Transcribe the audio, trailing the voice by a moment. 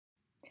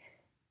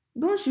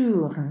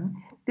Bonjour.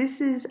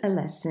 This is a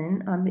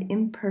lesson on the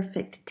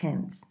imperfect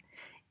tense.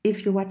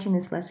 If you're watching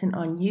this lesson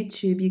on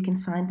YouTube, you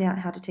can find out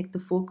how to take the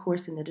full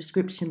course in the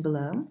description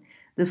below.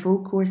 The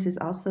full course is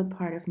also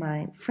part of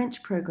my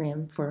French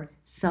program for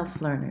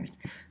self-learners.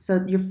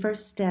 So your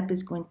first step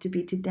is going to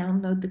be to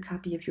download the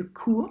copy of your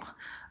cours,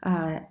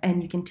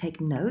 and you can take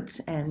notes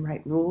and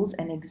write rules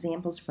and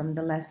examples from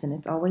the lesson.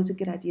 It's always a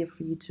good idea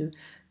for you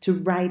to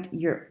write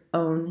your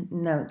own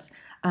notes.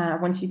 I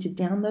want you to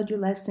download your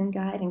lesson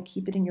guide and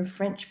keep it in your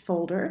French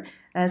folder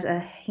as a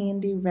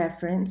handy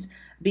reference.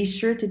 Be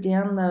sure to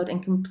download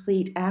and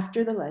complete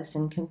after the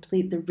lesson,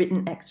 complete the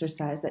written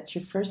exercise. That's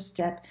your first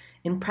step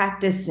in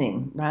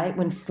practicing, right?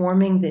 When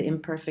forming the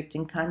imperfect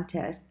in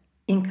context.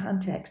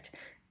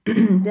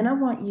 Then I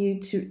want you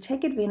to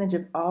take advantage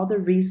of all the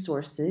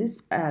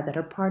resources that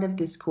are part of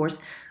this course.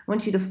 I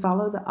want you to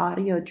follow the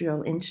audio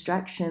drill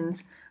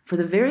instructions for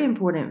the very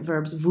important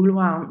verbs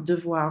vouloir,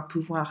 devoir,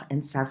 pouvoir,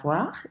 and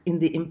savoir in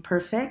the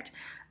imperfect.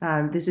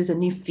 This is a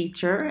new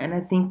feature, and I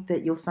think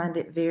that you'll find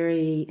it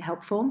very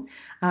helpful.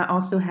 I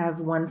also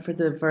have one for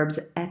the verbs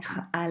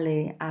être,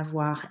 aller,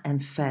 avoir,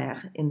 and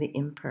faire in the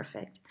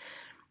imperfect.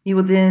 You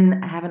will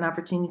then have an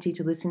opportunity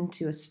to listen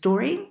to a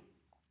story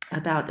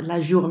about La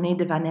Journée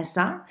de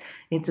Vanessa.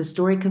 It's a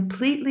story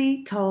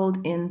completely told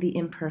in the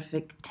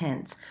imperfect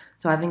tense.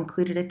 So I've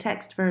included a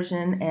text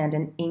version and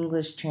an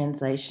English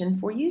translation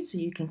for you so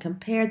you can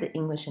compare the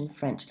English and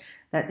French.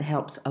 That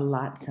helps a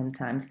lot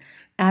sometimes.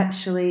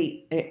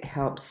 Actually, it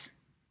helps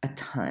a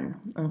ton,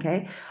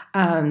 okay?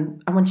 I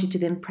want you to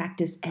then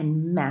practice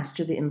and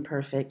master the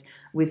imperfect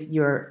with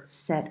your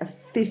set of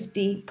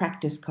 50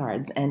 practice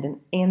cards, and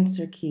an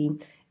answer key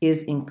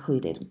is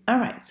included. All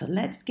right, so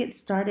let's get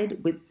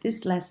started with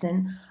this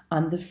lesson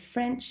on the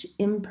French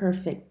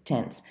imperfect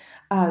tense.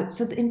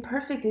 So the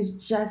imperfect is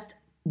just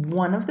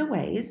one of the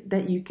ways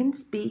that you can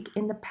speak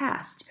in the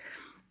past.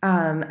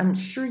 I'm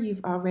sure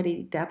you've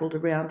already dabbled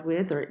around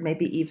with, or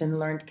maybe even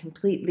learned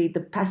completely, the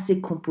passé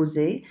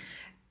composé.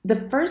 The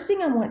first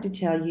thing I want to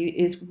tell you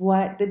is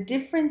what the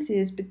difference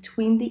is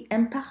between the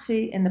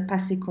imparfait and the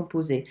passé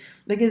composé,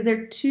 because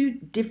they're two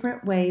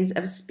different ways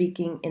of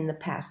speaking in the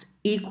past,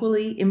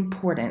 equally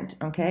important,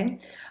 okay?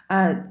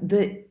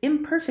 The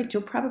imperfect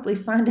you'll probably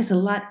find is a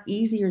lot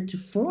easier to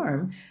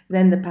form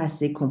than the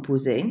passé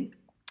composé.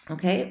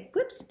 Okay,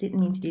 whoops, didn't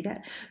mean to do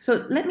that.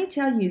 So let me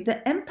tell you,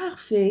 the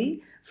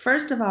imparfait,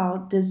 first of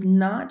all, does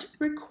not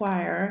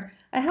require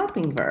a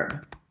helping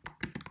verb.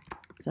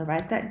 So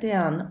write that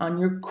down on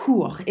your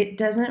cours. It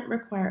doesn't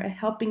require a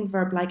helping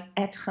verb like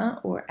être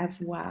or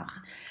avoir.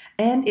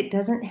 And it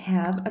doesn't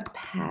have a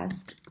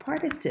past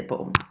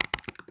participle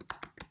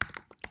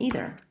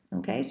either.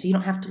 Okay, so you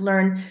don't have to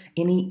learn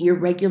any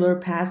irregular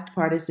past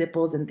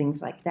participles and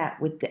things like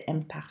that with the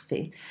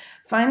imparfait.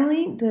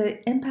 Finally,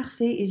 the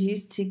imparfait is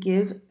used to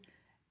give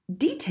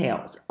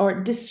details or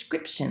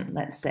description,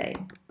 let's say.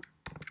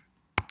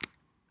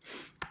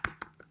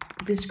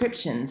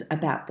 Descriptions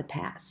about the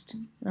past,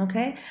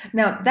 okay?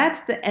 Now,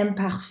 that's the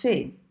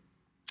imparfait.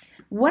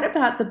 What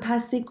about the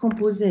passé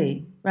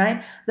composé,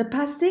 right? The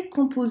passé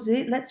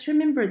composé, let's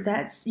remember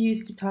that's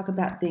used to talk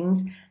about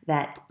things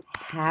that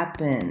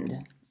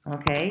happened,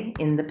 okay,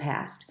 in the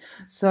past.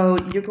 So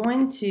you're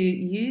going to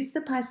use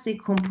the passé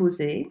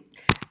composé.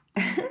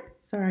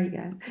 Sorry,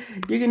 guys.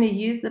 You're going to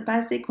use the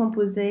passé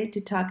composé to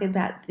talk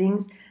about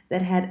things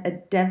that had a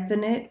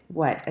definite,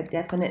 what? A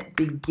definite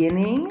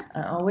beginning.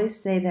 I always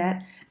say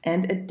that.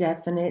 And a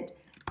definite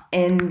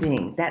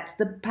ending. That's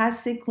the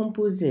passé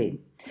composé.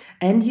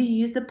 And you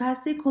use the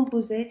passé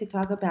composé to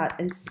talk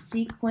about a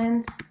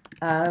sequence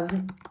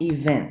of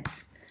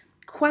events.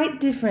 Quite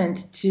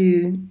different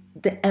to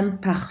the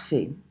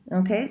imparfait.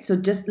 Okay, so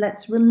just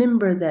let's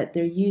remember that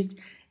they're used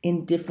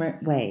in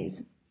different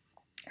ways.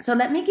 So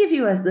let me give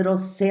you a little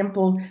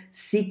sample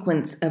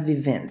sequence of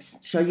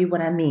events, show you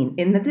what I mean.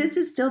 And this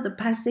is still the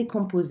passé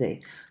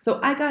composé. So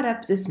I got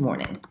up this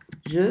morning.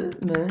 Je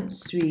me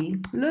suis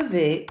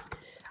levé.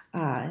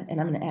 And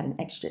I'm going to add an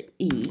extra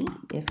E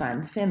if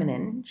I'm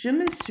feminine. Je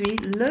me suis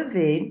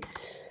levé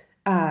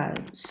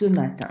ce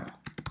matin.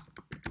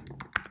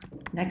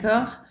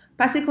 D'accord?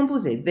 Passé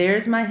composé.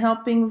 There's my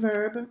helping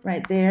verb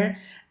right there.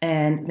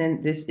 And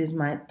then this is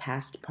my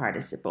past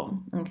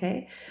participle.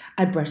 Okay?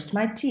 I brushed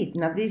my teeth.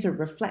 Now these are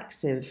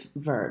reflexive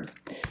verbs.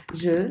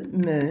 Je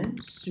me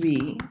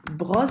suis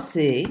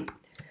brossé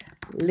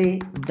les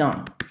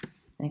dents.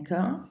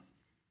 D'accord?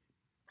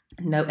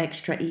 No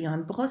extra E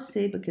on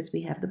brossé because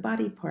we have the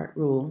body part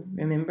rule,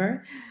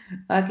 remember?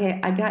 Okay,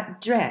 I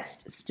got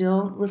dressed,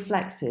 still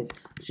reflexive.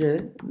 Je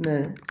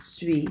me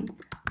suis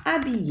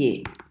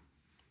habillé.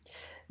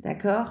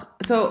 D'accord?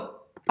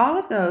 So all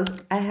of those,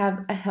 I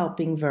have a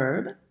helping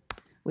verb,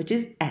 which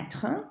is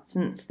être,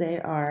 since they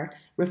are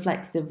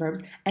reflexive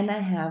verbs, and I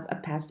have a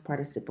past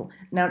participle.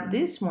 Now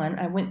this one,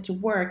 I went to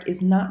work,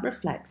 is not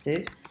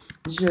reflexive.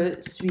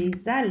 Je suis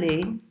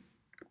allé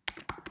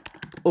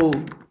au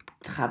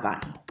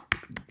travail.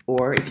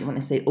 Or if you want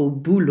to say au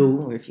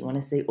boulot, or if you want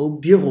to say au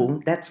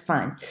bureau, that's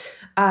fine.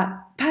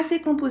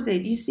 Passé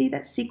composé, do you see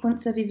that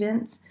sequence of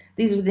events?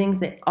 These are things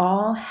that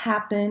all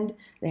happened.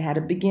 They had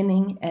a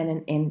beginning and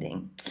an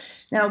ending.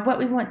 Now, what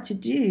we want to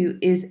do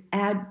is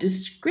add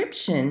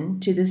description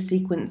to the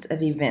sequence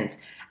of events.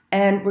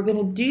 And we're going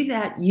to do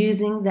that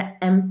using the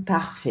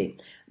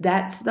imperfect.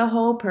 That's the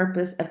whole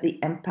purpose of the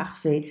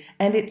imperfect.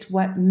 And it's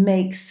what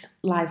makes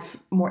life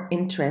more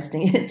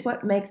interesting. It's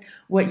what makes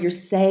what you're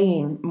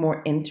saying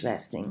more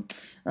interesting.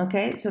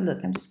 Okay, so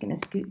look, I'm just going to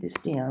scoot this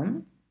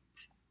down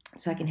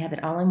so I can have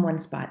it all in one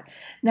spot.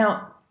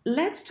 Now,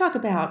 let's talk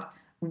about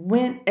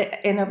when,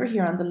 and over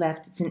here on the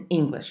left, it's in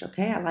English,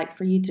 okay? I like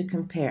for you to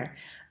compare.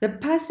 The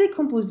passé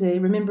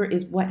composé, remember,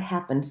 is what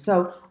happened.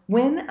 So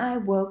when I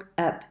woke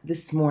up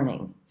this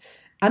morning,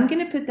 I'm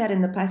going to put that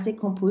in the passé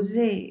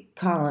composé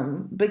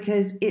column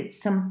because it's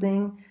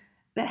something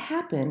that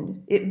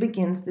happened. It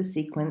begins the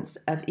sequence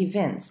of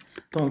events.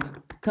 Donc,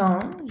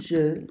 quand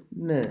je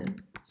me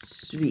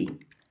suis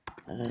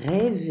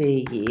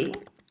réveillé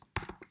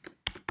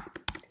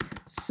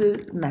ce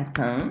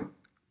matin,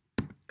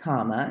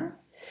 comma.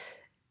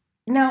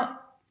 Now,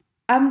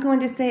 I'm going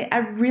to say I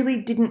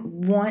really didn't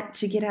want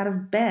to get out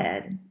of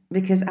bed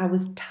because I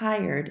was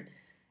tired.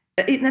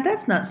 Now,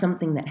 that's not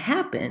something that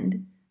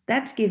happened.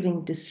 That's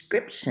giving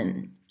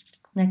description.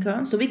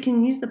 D'accord? So we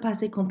can use the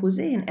passé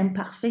composé and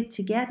imparfait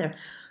together.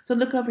 So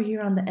look over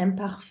here on the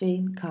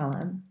imparfait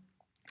column.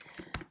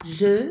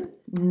 Je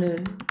ne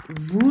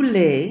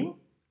voulais,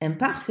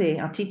 imparfait,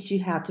 I'll teach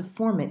you how to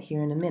form it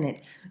here in a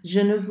minute.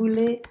 Je ne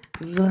voulais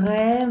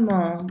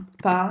vraiment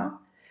pas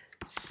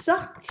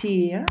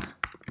sortir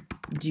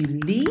du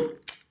lit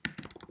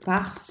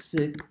parce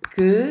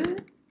que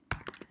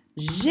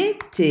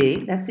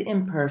j'étais, that's the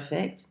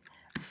imperfect,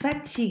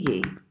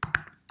 fatiguée.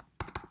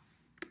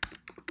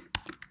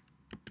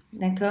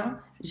 D'accord?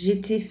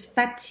 J'étais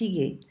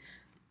fatiguée.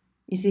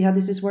 You see how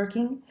this is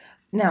working?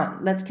 Now,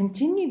 let's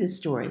continue the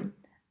story.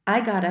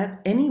 I got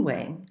up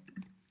anyway.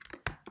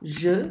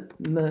 Je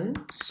me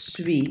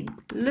suis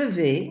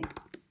levée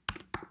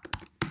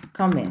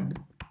quand même.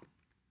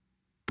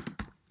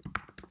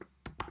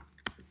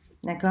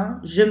 D'accord?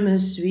 Je me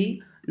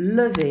suis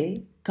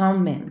levée quand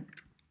même.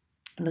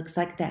 Looks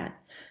like that.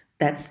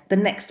 That's the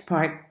next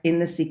part in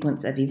the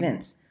sequence of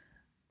events.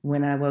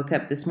 When I woke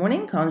up this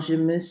morning, quand je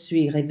me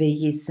suis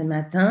réveillée ce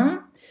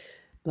matin,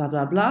 blah,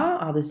 blah, blah,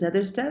 all this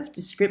other stuff,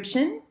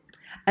 description.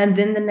 And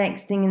then the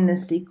next thing in the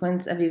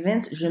sequence of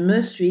events, je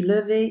me suis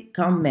levée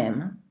quand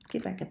même.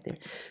 Get back up there.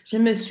 Je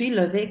me suis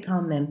levée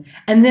quand même.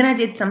 And then I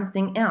did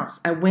something else.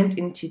 I went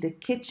into the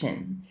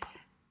kitchen.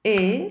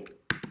 Et,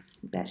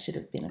 that should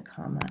have been a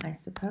comma, I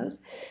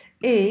suppose.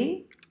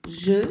 Et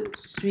je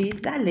suis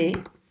allée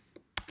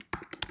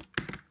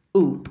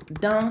où?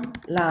 Dans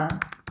la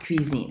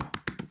cuisine.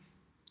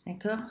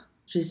 D'accord?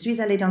 Je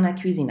suis allée dans la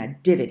cuisine. I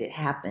did it. It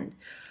happened.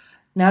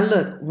 Now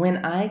look,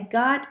 when I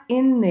got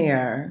in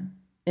there,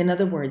 in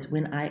other words,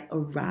 when I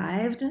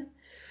arrived,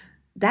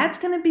 that's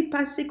going to be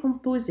passé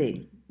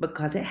composé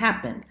because it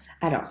happened.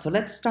 Alors, so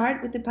let's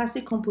start with the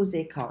passé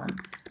composé column.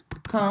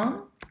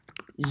 Quand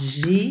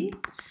j'y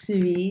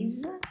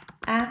suis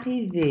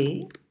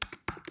arrivée,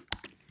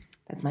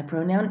 that's my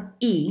pronoun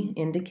I,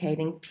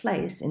 indicating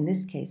place, in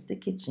this case, the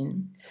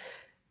kitchen.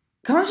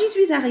 Quand j'y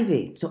suis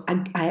arrivée, so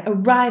I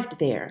arrived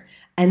there,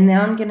 and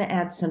now I'm going to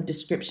add some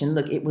description.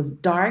 Look, it was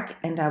dark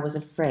and I was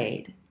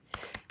afraid.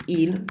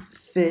 Il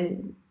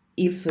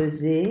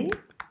faisait,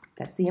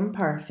 that's the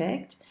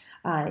imperfect.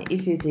 Il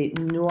faisait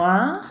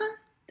noir,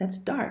 that's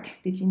dark.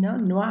 Did you know?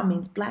 Noir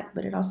means black,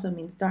 but it also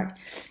means dark.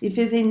 Il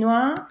faisait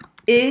noir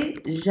et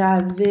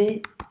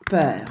j'avais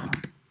peur.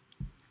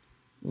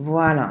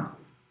 Voilà.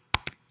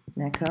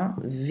 D'accord?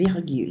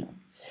 Virgule.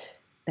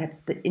 That's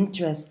the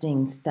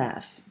interesting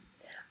stuff.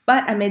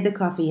 But I made the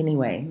coffee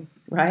anyway,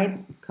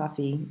 right?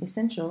 Coffee,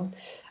 essential.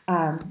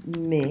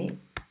 Mais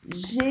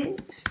j'ai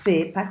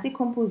fait, passé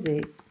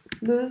composé,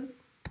 le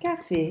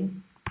café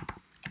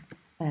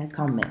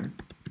quand même.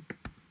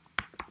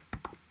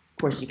 Of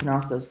course, you can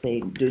also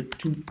say de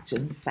toute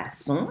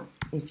façon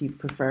if you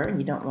prefer, and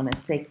you don't want to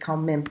say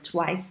quand même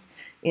twice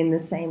in the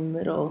same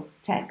little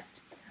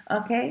text.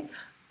 Okay?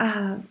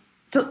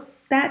 So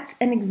that's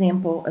an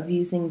example of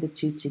using the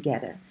two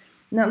together.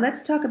 Now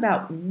let's talk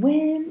about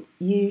when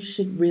you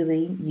should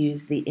really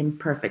use the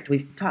imperfect.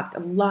 We've talked a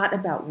lot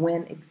about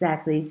when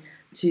exactly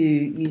to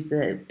use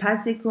the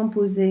passé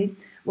composé.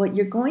 What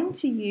you're going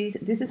to use,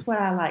 this is what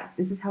I like.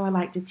 This is how I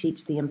like to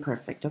teach the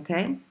imperfect,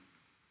 okay?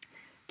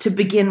 To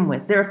begin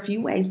with, there are a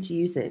few ways to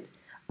use it,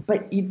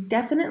 but you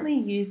definitely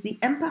use the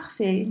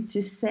imparfait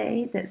to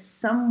say that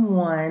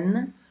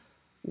someone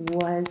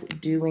was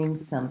doing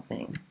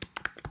something,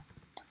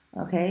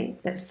 okay?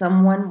 That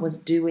someone was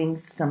doing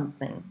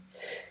something.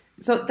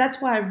 So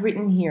that's why I've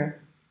written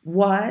here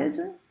was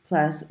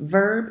plus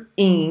verb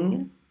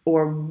ing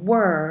or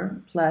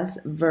were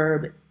plus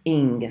verb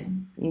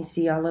ing. You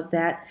see all of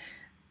that?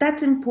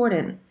 That's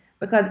important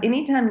because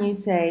anytime you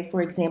say,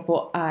 for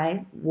example,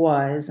 I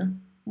was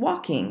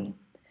walking,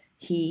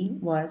 he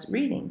was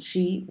reading,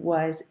 she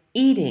was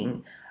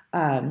eating.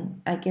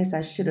 I guess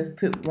I should have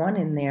put one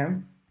in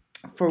there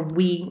for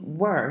we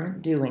were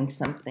doing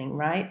something,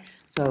 right?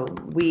 So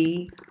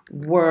we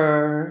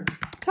were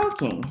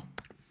talking.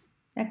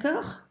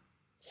 D'accord?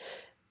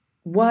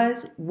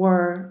 Was,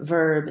 were,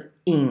 verb,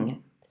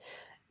 ing.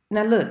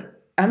 Now look,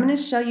 I'm going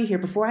to show you here,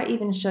 before I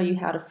even show you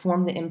how to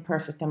form the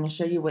imperfect, I'm going to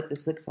show you what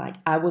this looks like.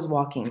 I was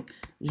walking.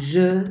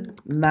 Je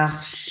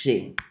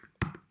marchais.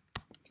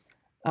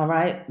 All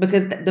right?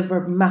 Because the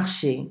verb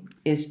marcher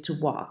is to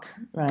walk,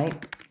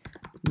 right?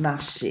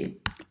 Marcher.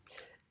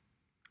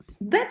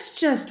 That's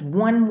just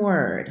one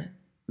word,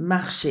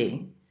 marcher.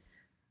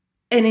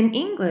 And in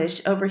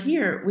English, over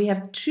here, we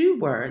have two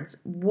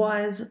words,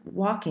 was,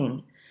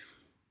 walking.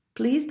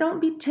 Please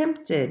don't be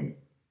tempted.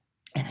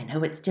 And I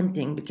know it's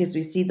tempting because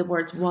we see the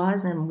words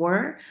was and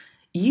were.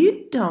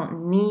 You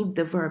don't need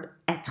the verb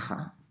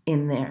être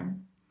in there.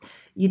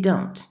 You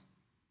don't.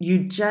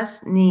 You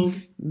just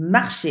need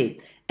marcher.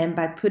 And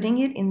by putting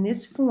it in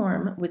this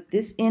form with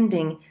this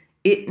ending,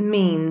 it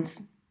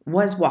means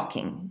was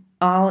walking,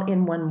 all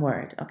in one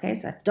word. Okay,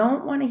 so I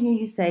don't want to hear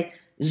you say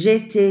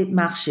j'étais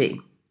marché.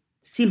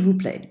 S'il vous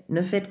plaît,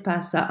 ne faites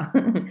pas ça.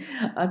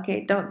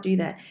 Okay, don't do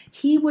that.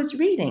 He was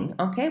reading.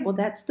 Okay, well,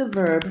 that's the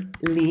verb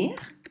lire.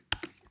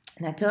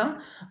 D'accord?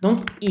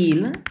 Donc,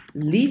 il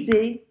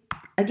lisait.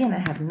 Again, I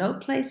have no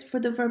place for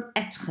the verb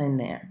être in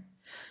there.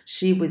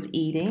 She was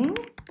eating,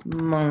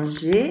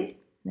 manger.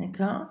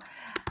 D'accord?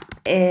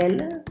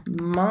 Elle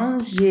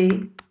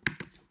mangeait.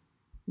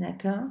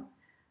 D'accord?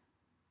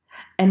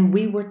 And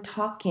we were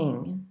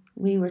talking.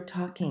 We were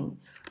talking.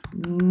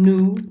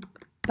 Nous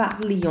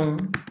parlions.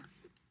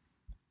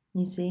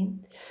 You see?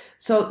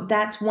 So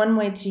that's one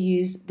way to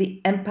use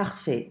the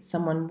imparfait.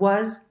 Someone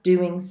was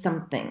doing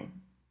something.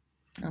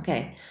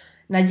 Okay.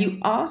 Now you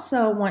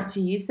also want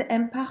to use the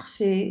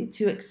imparfait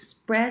to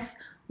express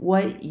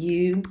what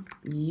you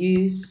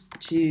used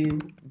to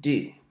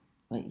do.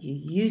 What you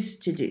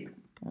used to do.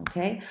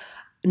 Okay?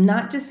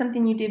 Not just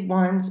something you did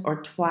once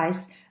or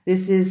twice.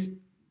 This is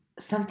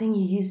something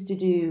you used to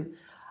do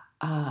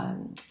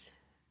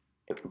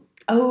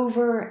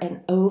over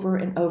and over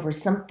and over,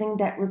 something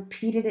that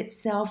repeated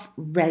itself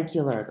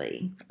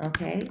regularly,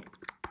 okay?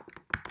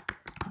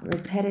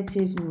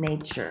 Repetitive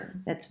nature.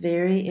 That's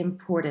very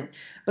important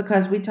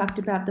because we talked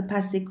about the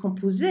passé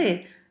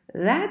composé.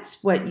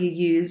 That's what you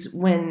use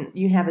when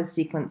you have a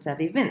sequence of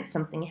events.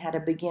 Something had a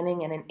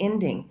beginning and an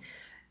ending.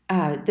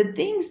 The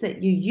things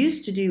that you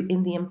used to do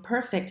in the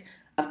imperfect,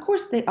 of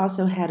course, they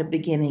also had a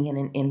beginning and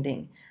an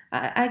ending.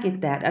 I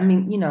get that. I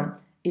mean, you know,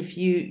 if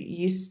you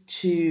used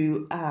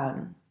to...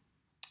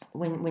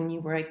 When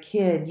you were a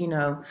kid, you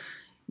know,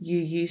 you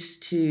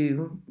used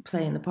to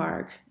play in the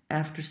park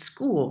after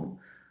school.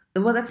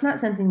 Well, that's not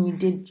something you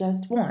did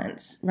just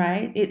once,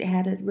 right? It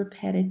had a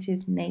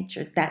repetitive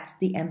nature. That's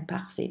the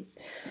imparfait.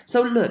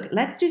 So look,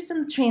 let's do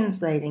some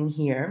translating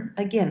here.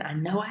 Again, I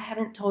know I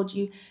haven't told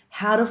you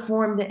how to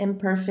form the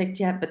imperfect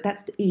yet, but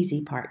that's the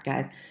easy part,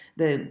 guys.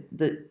 The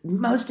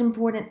most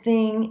important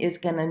thing is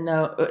gonna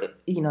know,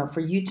 you know,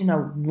 for you to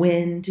know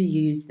when to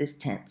use this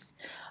tense.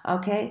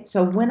 Okay,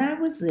 so when I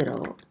was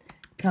little,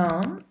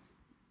 quand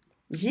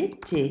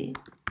j'étais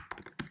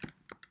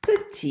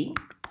petit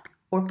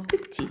or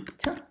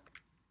petite,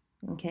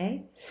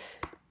 okay,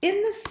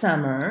 in the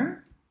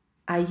summer,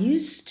 I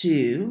used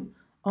to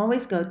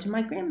always go to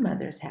my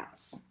grandmother's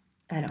house.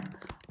 Alors,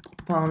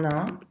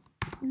 pendant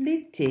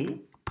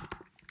l'été,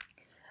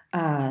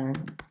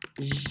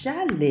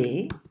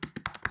 j'allais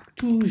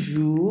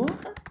toujours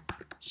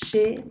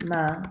chez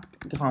ma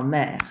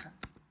grand-mère.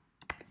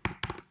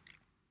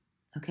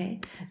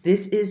 Okay,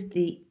 this is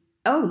the,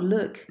 oh,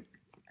 look,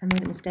 I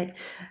made a mistake.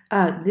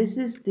 This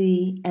is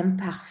the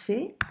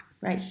imparfait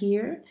right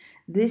here.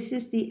 This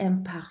is the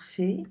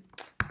imparfait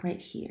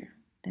right here.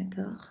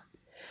 D'accord?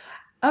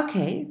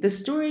 Okay, the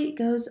story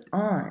goes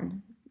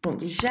on.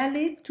 Donc,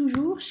 j'allais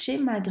toujours chez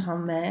ma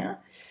grand-mère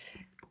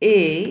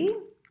et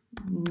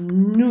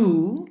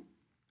nous,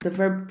 the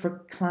verb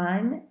for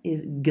climb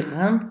is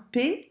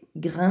grimper,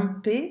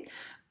 grimper.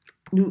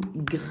 Nous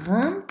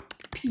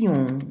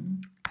grimpions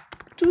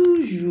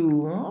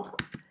toujours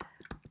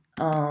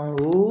en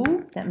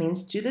haut, that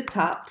means to the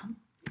top,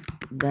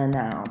 d'un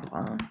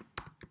arbre,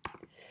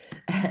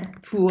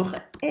 pour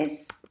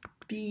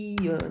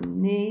espionner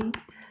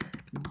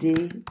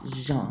des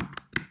gens.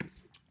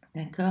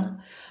 D'accord?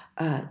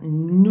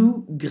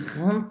 Nous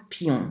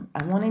grimpions.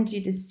 I wanted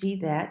you to see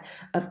that.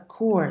 Of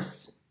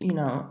course, you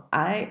know,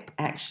 I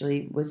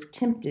actually was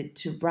tempted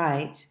to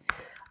write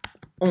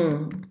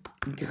on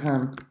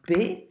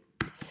grimpait.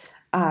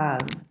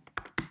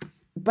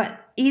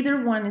 But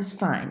either one is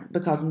fine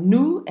because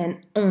nous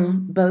and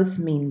on both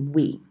mean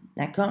we.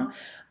 D'accord?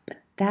 But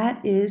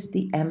that is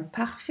the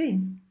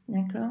imparfait.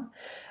 D'accord?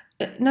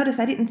 Notice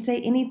I didn't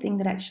say anything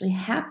that actually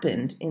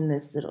happened in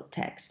this little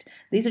text.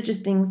 These are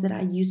just things that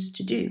I used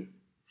to do.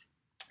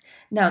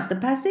 Now, the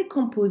passé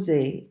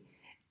composé,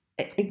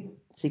 a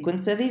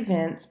sequence of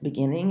events,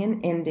 beginning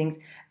and endings.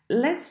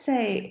 Let's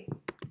say,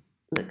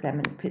 look, I'm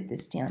going to put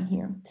this down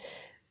here.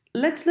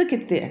 Let's look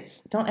at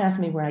this. Don't ask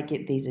me where I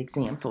get these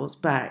examples,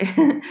 but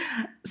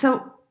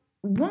so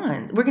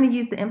one, we're going to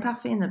use the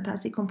imparfait and the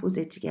passé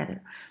composé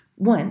together.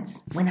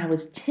 Once, when I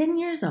was 10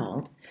 years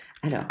old,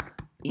 alors,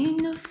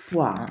 Une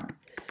fois,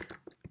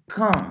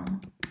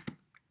 quand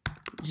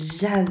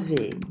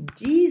j'avais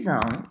 10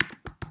 ans,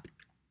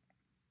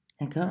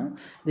 d'accord?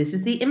 This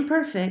is the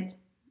imperfect.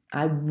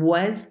 I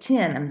was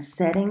 10. I'm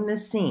setting the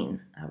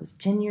scene. I was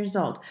 10 years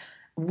old.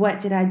 What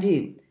did I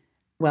do?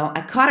 Well,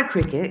 I caught a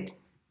cricket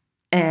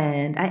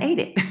and I ate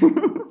it.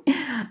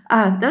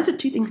 Those are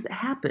two things that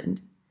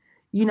happened.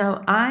 You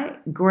know, I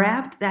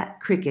grabbed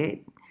that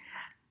cricket,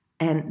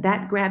 and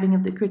that grabbing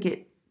of the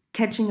cricket,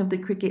 catching of the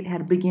cricket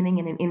had a beginning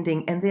and an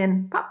ending, and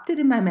then popped it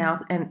in my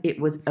mouth, and it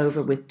was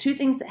over with. Two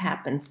things that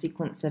happened,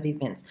 sequence of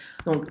events.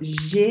 Donc,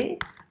 j'ai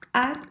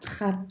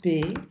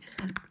attrapé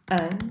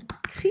un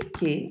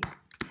criquet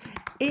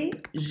et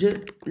je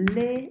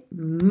l'ai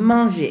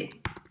mangé.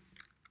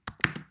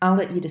 I'll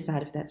let you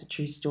decide if that's a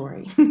true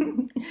story.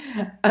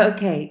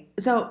 Okay,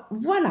 so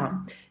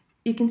voila.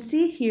 You can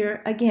see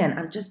here, again,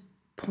 I'm just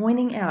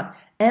pointing out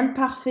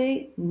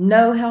imparfait,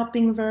 no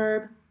helping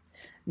verb,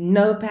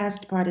 no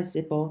past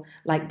participle.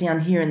 Like down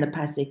here in the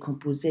passé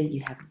composé,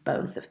 you have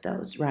both of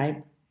those,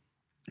 right?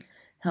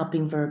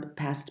 Helping verb,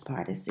 past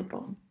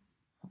participle.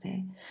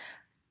 Okay.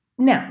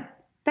 Now,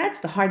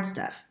 that's the hard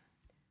stuff.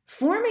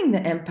 Forming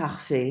the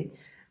imparfait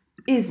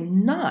is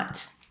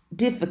not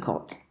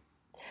difficult.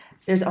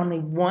 There's only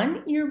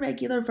one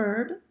irregular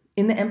verb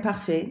in the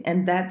imparfait,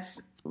 and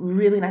that's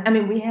really nice. I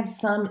mean, we have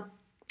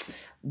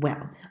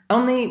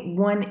only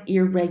one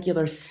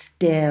irregular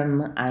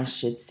stem, I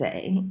should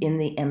say, in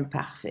the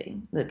imparfait.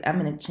 Look, I'm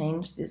going to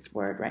change this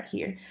word right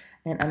here,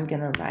 and I'm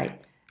going to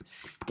write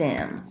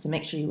stem. So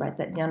make sure you write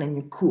that down in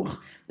your cours.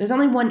 There's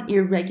only one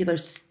irregular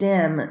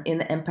stem in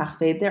the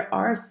imparfait. There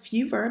are a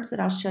few verbs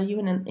that I'll show you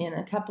in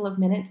a couple of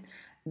minutes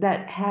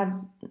that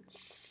have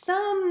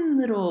some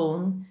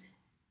little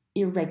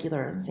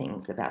irregular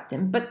things about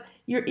them. But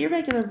your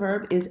irregular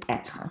verb is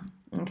être,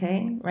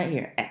 okay? Right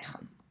here,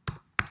 être.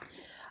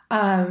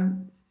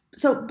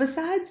 So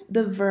besides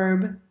the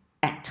verb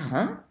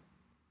être,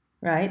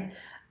 right,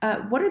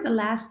 what are the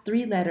last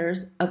three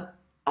letters of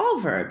all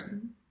verbs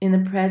in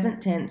the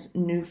present tense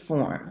new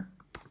form?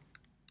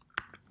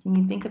 Can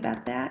you think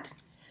about that?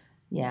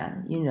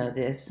 Yeah, you know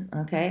this,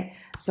 okay?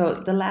 So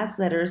the last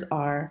letters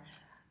are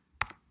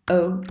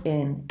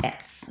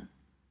O-N-S,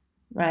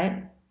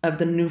 right, of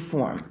the new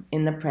form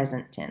in the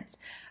present tense.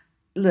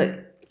 Look,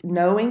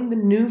 knowing the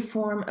new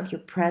form of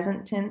your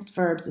present tense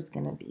verbs is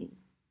going to be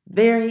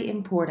very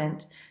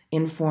important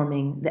in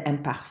forming the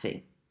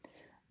imparfait.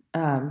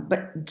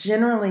 But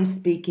generally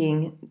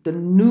speaking, the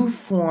new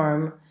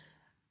form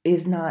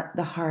is not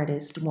the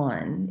hardest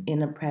one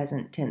in a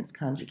present tense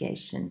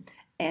conjugation.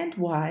 And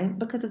why?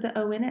 Because of the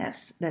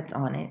ONS that's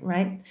on it,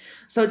 right?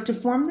 So to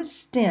form the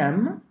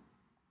stem,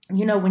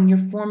 you know, when you're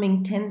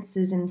forming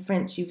tenses in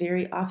French, you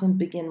very often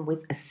begin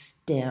with a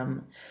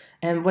stem.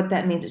 And what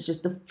that means is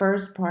just the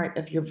first part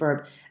of your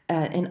verb.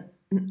 And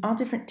all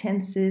different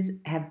tenses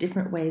have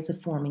different ways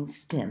of forming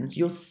stems.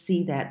 You'll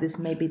see that. This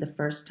may be the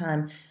first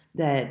time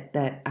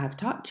that I've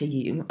talked to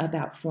you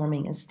about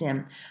forming a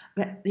stem.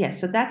 But yeah,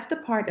 so that's the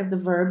part of the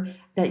verb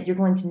that you're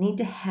going to need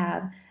to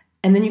have,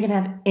 and then you're going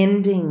to have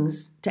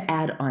endings to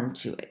add on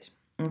to it.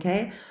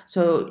 Okay?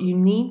 So you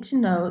need to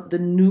know the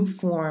new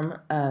form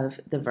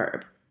of the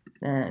verb.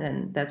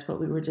 And that's what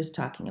we were just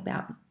talking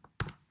about.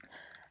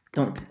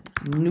 Donc,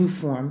 new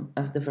form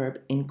of the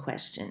verb in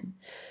question.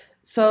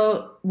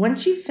 So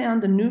once you've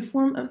found the new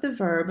form of the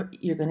verb,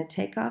 you're going to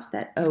take off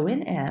that O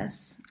and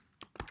S,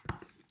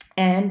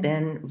 and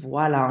then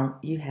voila,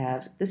 you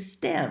have the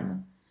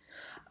stem.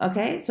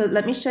 Okay, so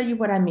let me show you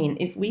what I mean.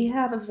 If we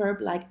have a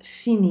verb like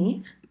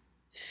finir,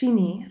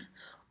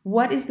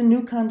 what is the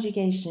new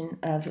conjugation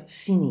of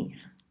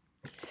finir?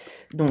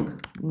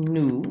 Donc,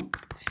 nous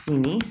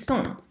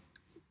finissons.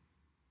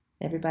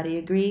 Everybody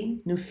agree?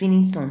 Nous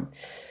finissons.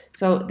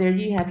 So there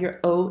you have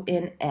your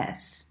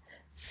O-N-S.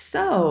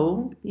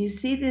 So you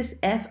see this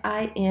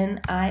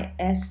F-I-N-I-S-S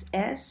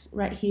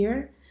right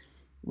here?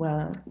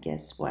 Well,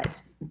 guess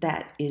what?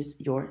 That is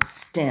your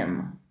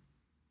stem.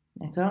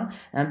 Okay?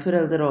 And put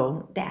a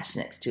little dash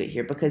next to it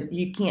here because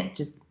you can't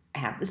just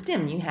have the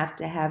stem. You have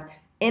to have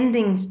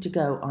endings to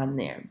go on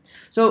there.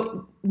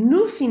 So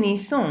nous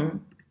finissons,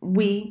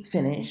 we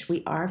finish,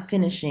 we are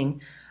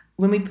finishing.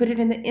 When we put it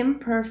in the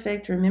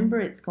imperfect, remember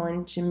it's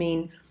going to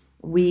mean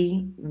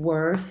we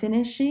were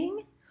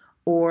finishing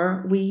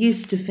or we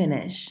used to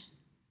finish.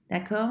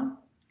 D'accord?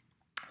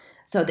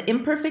 So the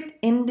imperfect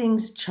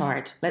endings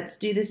chart, let's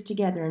do this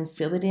together and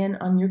fill it in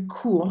on your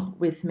cours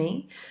with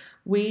me.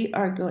 We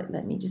are going,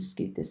 let me just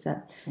scoot this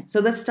up. So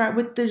let's start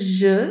with the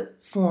je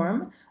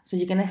form. So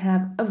you're going to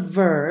have a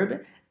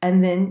verb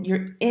and then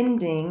your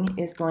ending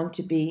is going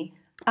to be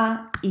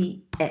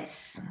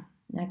AIS.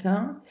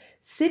 D'accord?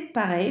 C'est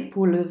pareil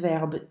pour le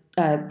verbe,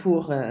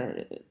 pour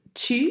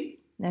tu,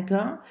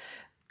 d'accord?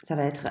 Ça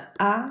va être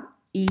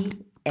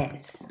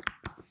AIS.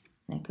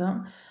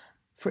 D'accord?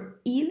 For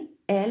il,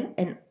 elle,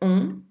 and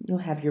on, you'll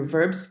have your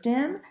verb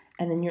stem,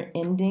 and then your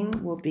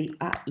ending will be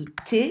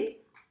AIT.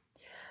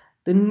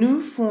 The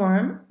new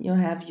form, you'll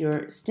have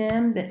your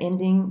stem, the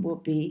ending will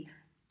be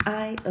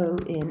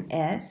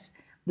IONS.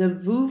 The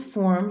vous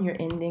form, your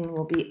ending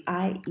will be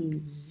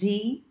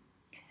IEZ.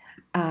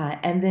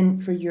 And then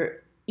for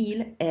your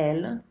il,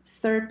 elle,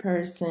 third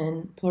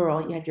person,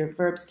 plural, you have your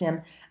verb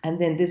stem. And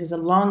then this is a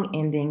long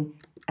ending,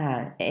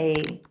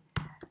 A-I-E-N-T.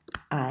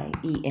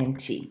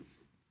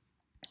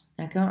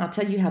 Okay, I'll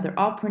tell you how they're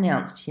all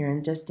pronounced here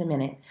in just a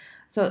minute.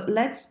 So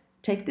let's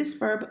take this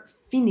verb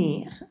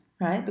finir,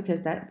 right?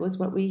 Because that was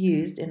what we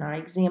used in our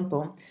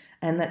example.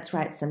 And let's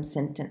write some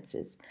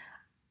sentences.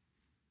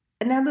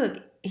 And now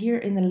look, here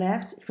in the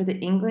left, for the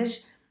English,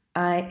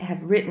 I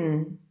have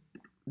written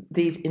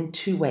these in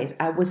two ways.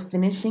 I was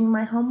finishing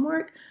my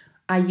homework.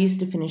 I used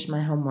to finish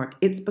my homework.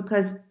 It's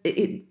because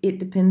it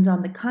depends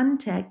on the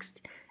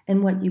context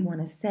and what you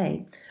want to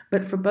say.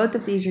 But for both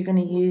of these, you're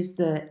going to use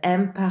the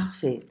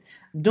imparfait.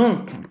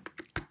 Donc,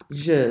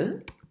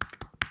 je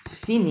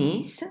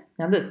finisse.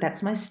 Now look,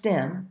 that's my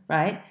stem,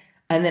 right?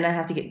 And then I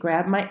have to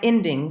grab my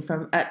ending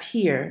from up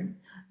here.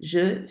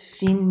 Je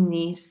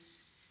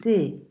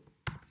finissais,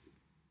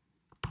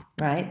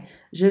 right?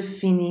 Je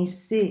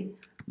finissais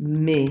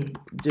mes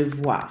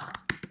devoirs.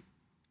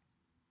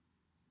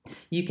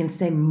 You can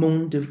say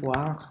mon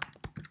devoir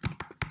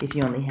if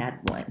you only had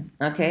one,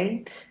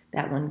 okay?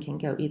 That one can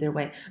go either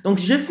way. Donc,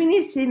 je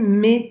finissais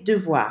mes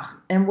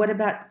devoirs. And what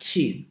about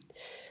tu?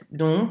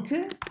 Donc,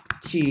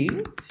 tu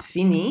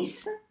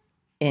finisses,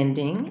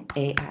 ending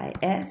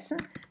AIS,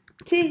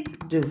 tes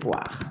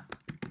devoirs.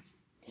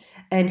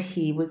 And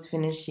he was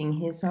finishing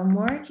his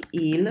homework.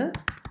 Il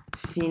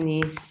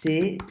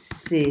finissait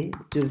ses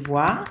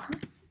devoirs.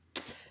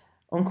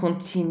 On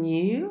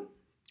continue.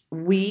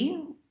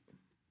 We.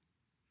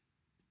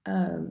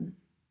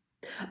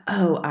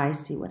 Oh, I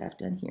see what I've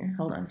done here.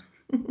 Hold on.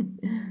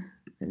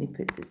 Let me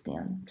put this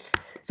down.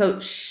 So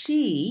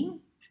she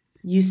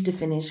used to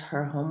finish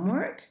her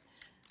homework.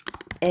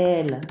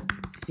 Elle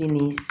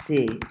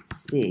finissait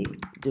ses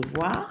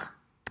devoirs.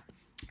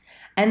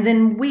 And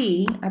then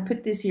we, I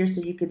put this here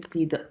so you could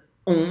see the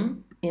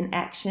on in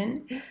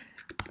action.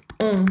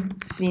 On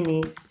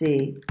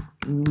finissait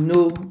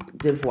nos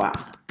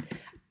devoirs.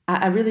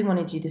 I really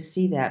wanted you to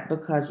see that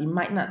because you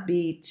might not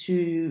be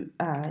too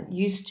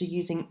used to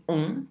using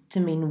on to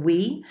mean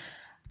we.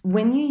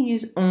 When you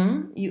use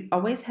on, you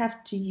always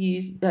have to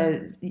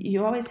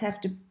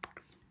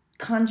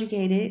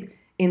conjugate it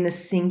in the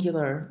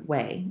singular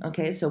way.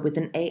 Okay, so with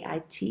an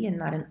AIT and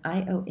not an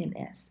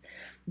IONS.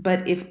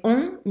 But if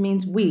on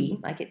means we,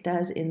 like it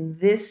does in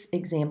this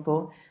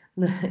example,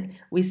 look,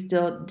 we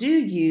still do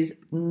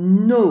use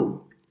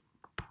nos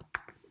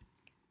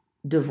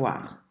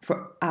devoirs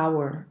for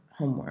our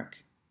homework.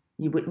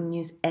 You wouldn't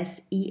use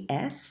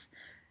SES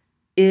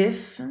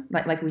if,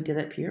 like we did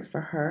up here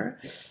for her,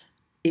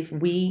 if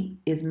we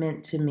is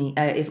meant to mean,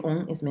 if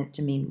on is meant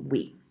to mean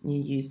we. You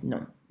use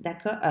no.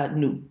 D'accord?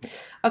 Nous.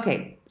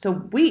 Okay,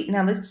 so we,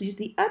 now let's use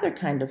the other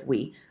kind of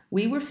we.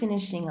 We were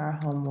finishing our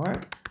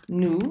homework.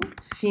 Nous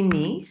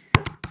finissons.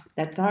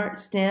 That's our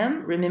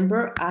stem.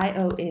 Remember,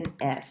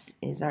 IONS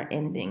is our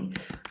ending.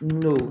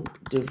 Nos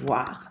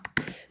devoirs.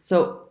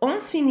 So,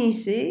 on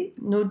finissait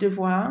nos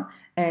devoirs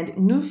and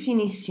nous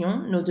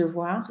finissions nos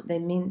devoirs. They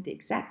mean the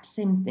exact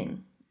same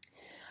thing.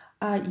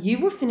 You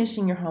were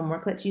finishing your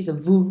homework. Let's use a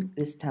vous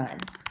this time.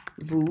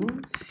 Vous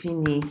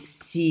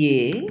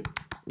finissiez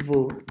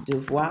vos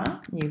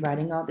devoirs. You're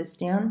writing all this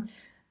down.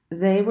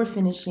 They were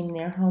finishing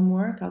their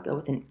homework. I'll go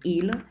with an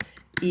il.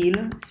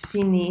 Ils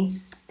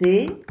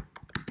finissaient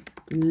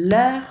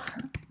leurs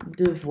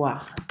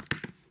devoirs.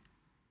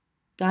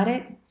 Got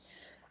it?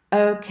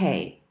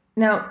 Okay.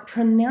 Now,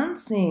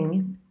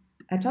 pronouncing,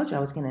 I told you I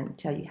was going to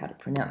tell you how to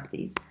pronounce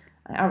these.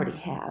 I already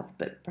have,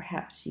 but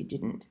perhaps you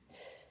didn't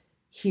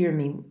hear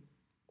me.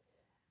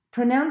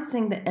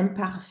 Pronouncing the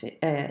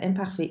imperfect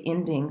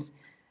endings,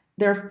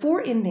 there are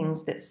 4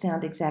 endings that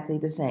sound exactly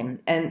the same,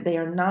 and they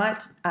are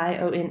not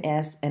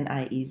IONS and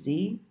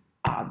IEZ,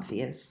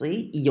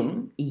 obviously,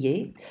 ion,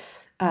 ié.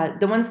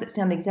 The ones that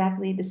sound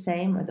exactly the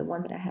same are the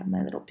one that I have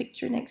my little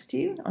picture next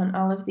to on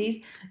all of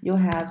these. You'll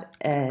have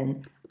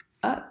an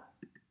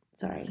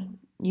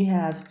you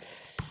have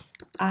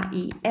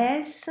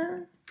AIS,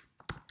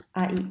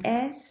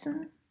 AIS,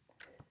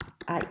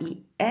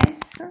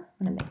 AIS. I'm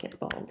going to make it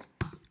bold.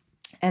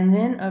 And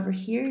then over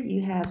here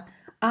you have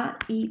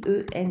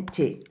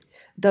AIENT.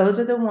 Those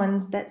are the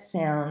ones that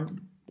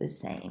sound the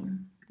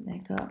same.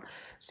 D'accord?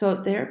 So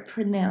they're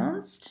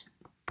pronounced.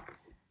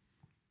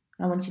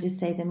 I want you to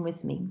say them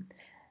with me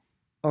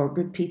or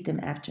repeat them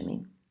after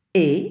me.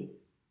 Et,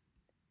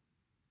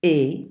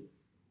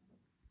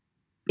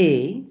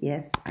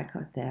 yes, I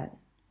caught that.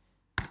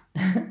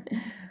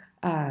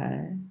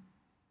 And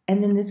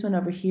then this one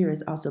over here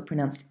is also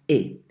pronounced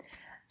et.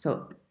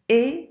 So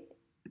et.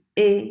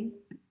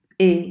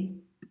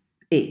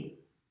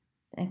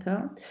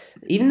 Okay?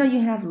 Even though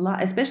you have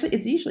especially,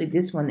 it's usually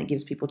this one that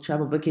gives people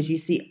trouble because you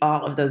see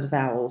all of those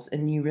vowels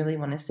and you really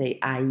want to say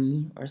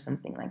I or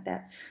something like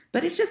that.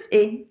 But it's just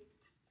et.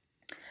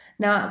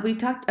 Now, we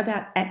talked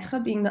about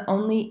être being the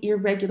only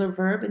irregular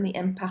verb in the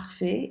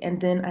imparfait, and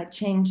then I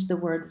changed the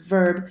word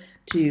verb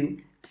to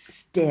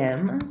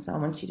stem, so I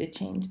want you to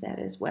change that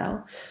as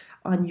well.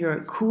 on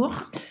your cours.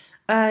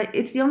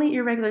 It's the only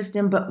irregular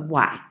stem, but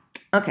why?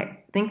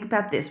 Okay, think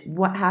about this.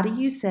 How do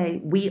you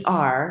say we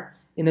are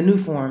in the new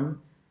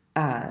form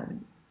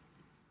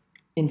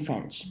in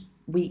French?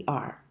 We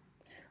are.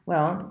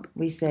 Well,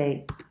 we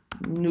say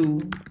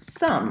nous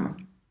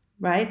sommes,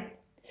 right?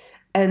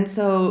 And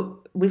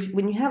so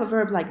when you have a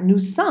verb like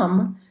nous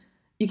sommes,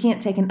 you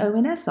can't take an O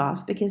and S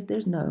off because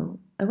there's no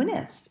O and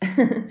S.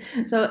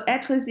 So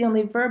être is the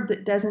only verb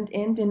that doesn't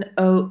end in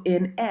O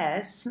and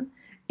S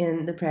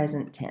in the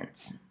present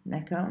tense.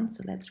 D'accord?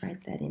 So let's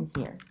write that in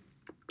here.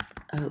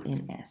 O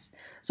and S.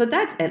 So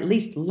that's at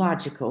least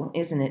logical,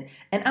 isn't it?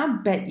 And I'll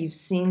bet you've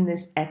seen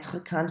this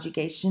être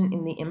conjugation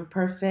in the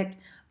imperfect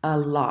a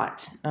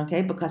lot,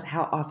 okay? Because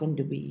how often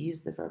do we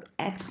use the verb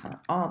être?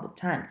 All the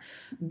time.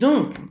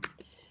 Donc,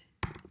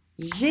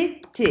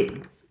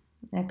 j'étais,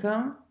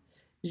 d'accord?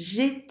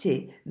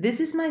 J'étais.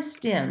 This is my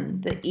stem,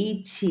 the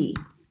ET.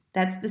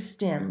 That's the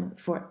stem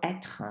for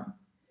être.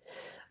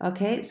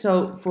 Okay,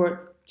 so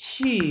for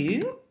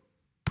tu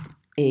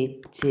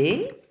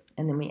étais,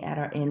 and then we add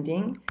our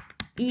ending,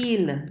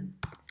 il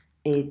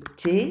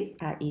était,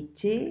 a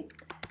été,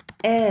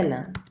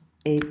 elle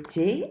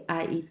était,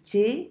 a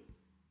été,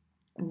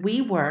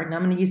 we were. Now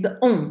I'm going to use the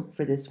on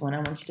for this one. I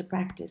want you to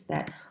practice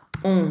that.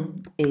 On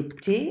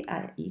était,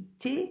 a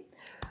été,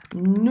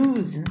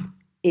 nous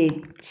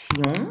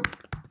étions,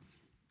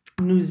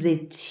 nous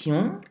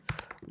étions,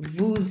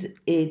 vous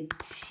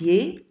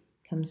étiez,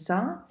 comme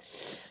ça.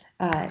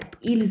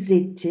 Ils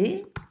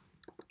étaient,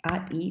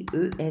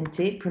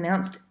 A-I-E-N-T,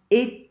 pronounced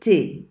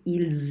étaient,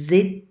 ils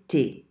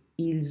étaient,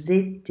 ils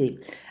étaient.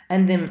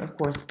 And then, of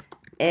course,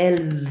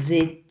 elles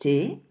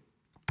étaient,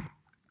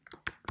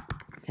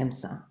 comme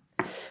ça.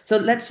 So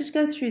let's just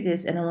go through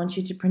this, and I want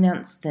you to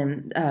pronounce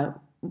them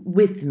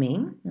with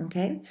me,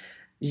 okay?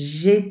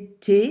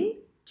 J'étais,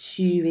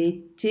 tu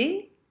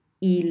étais,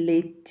 il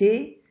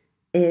était,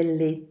 elle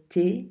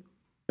était,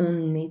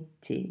 on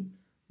était,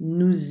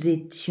 nous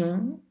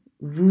étions,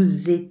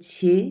 vous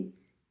étiez,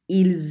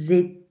 ils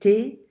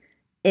étaient,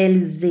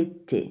 elles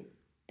étaient.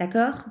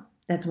 D'accord?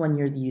 That's one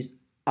you'll use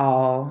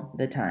all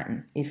the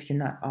time if you're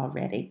not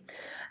already.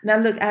 Now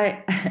look,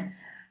 I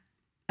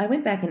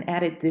went back and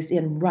added this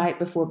in right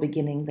before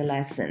beginning the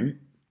lesson.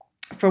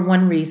 For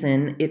one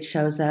reason, it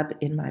shows up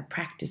in my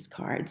practice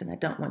cards, and I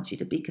don't want you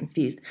to be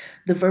confused.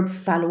 The verb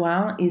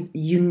falloir is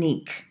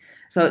unique.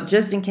 So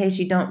just in case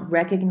you don't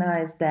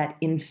recognize that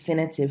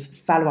infinitive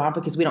falloir,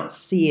 because we don't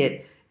see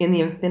it in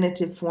the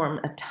infinitive form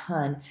a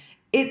ton,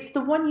 it's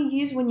the one you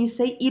use when you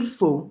say il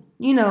faut.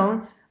 You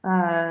know,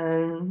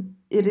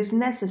 it is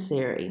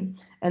necessary.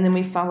 And then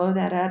we follow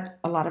that up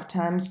a lot of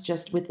times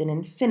just with an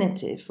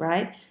infinitive,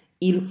 right?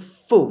 Il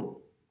faut.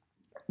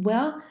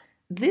 Well,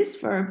 this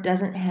verb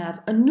doesn't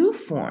have a new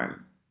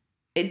form.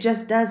 It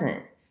just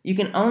doesn't. You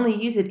can only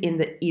use it in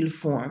the il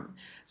form.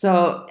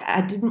 So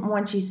I didn't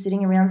want you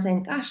sitting around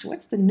saying, gosh,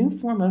 what's the new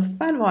form of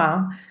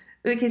falloir?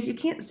 Because you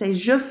can't say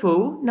je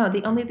faut. No,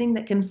 the only thing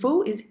that can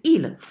faut is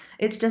il.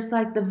 It's just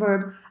like the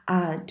verb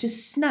to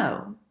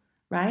snow,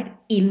 right?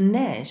 Il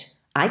neige.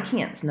 I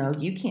can't snow.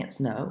 You can't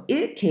snow.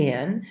 It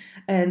can.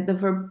 And the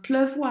verb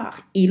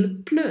pleuvoir.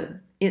 Il pleut.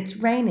 It's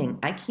raining.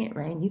 I can't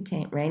rain. You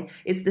can't rain.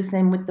 It's the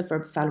same with the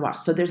verb falloir.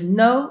 So there's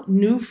no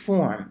new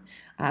form.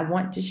 I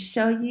want to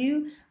show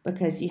you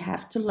because you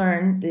have to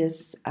learn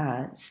this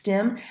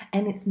stem.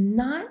 And it's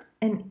not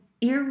an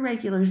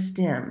irregular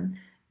stem.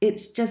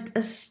 It's just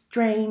a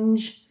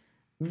strange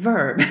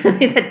verb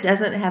that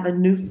doesn't have a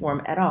new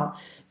form at all.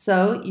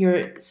 So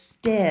your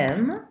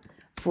stem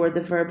for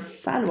the verb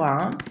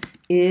falloir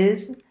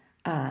is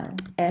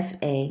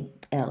F-A-L-L.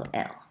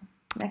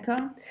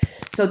 D'accord?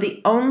 So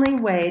the only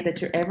way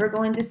that you're ever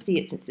going to see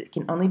it, since it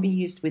can only be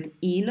used with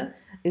il,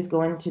 is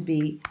going to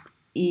be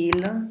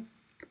il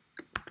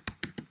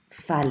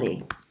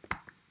fallait.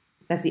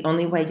 That's the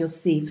only way you'll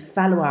see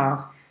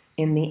falloir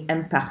in the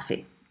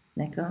imperfect.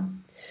 D'accord?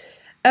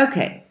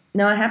 Okay,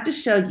 now I have to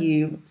show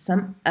you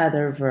some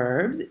other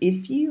verbs.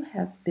 If you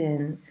have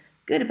been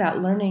good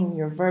about learning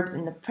your verbs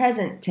in the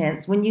present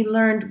tense, when you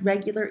learned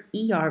regular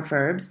ER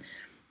verbs,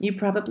 you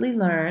probably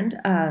learned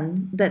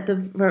that the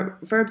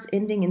verbs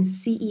ending in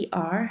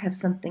CER have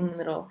something a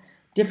little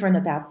different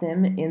about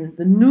them in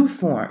the new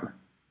form.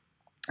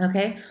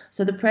 Okay,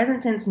 so the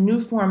present tense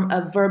new form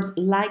of verbs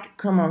like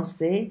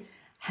commencer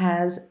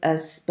has a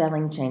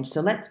spelling change.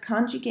 So let's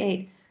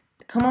conjugate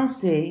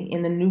commencer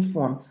in the new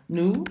form.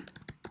 Nous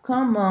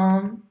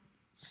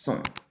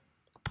commençons.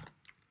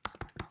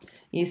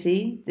 You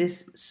see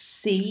this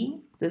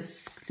C, the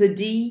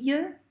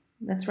cedille,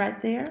 that's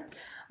right there.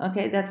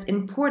 Okay, that's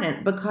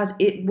important because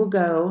it will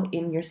go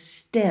in your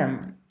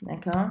stem.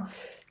 Okay?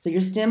 So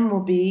your stem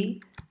will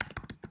be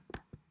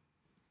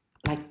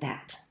like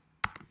that.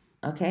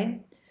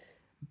 Okay?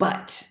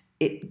 But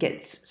it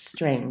gets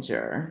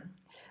stranger.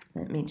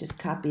 Let me just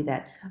copy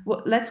that.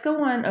 Well, let's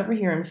go on over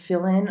here and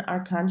fill in our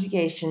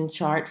conjugation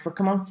chart for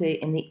commencer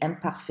in the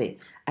imparfait.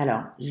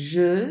 Alors,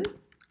 je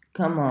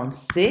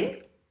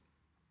commençais,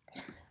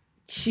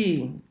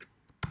 tu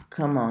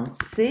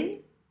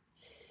commençais,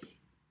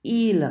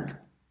 il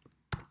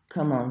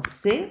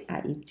commencé,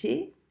 a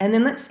été. And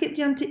then let's skip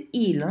down to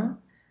il,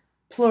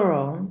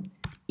 plural,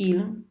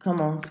 il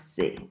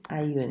commençait,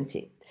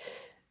 a-u-n-t.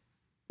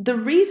 The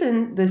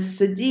reason the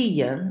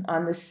cedille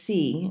on the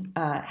C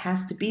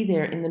has to be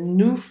there in the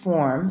new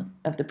form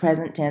of the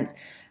present tense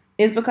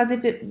is because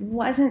if it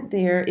wasn't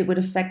there, it would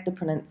affect the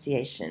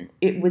pronunciation.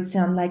 It would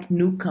sound like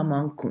nous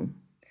commençons.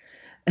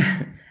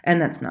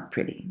 And that's not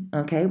pretty,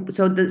 okay?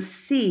 So the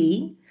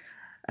C,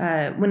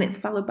 when it's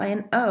followed by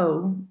an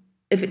O,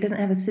 if it doesn't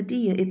have a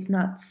cedille, it's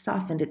not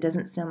softened. It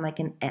doesn't sound like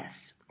an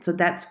S. So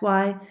that's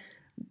why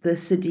the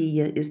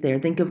cedille is there.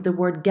 Think of the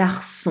word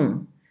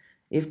garçon.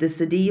 If the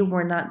cedille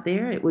were not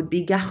there, it would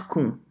be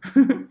garçon.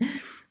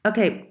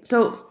 Okay,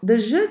 so the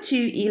je,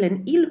 tu, il,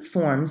 and il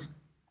forms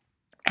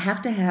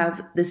have to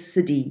have the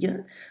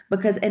cedille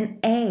because an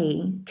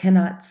A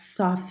cannot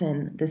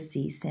soften the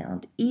C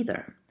sound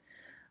either.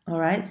 All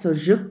right, so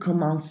je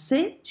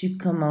commençais, tu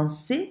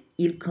commençais,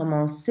 il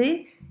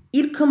commençait,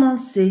 il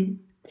commençait.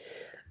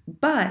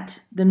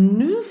 But the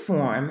nous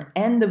form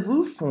and the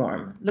vous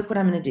form, look what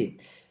I'm going to do.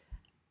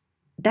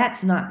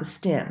 That's not the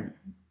stem.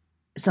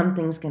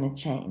 Something's going to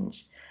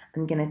change.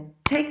 I'm going to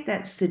take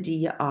that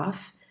cedille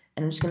off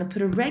and I'm just going to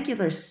put a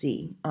regular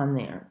C on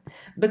there.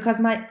 Because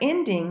my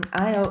ending,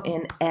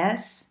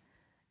 I-O-N-S,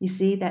 you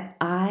see that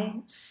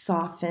I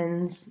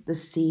softens the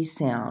C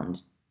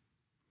sound.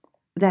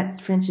 That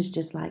French is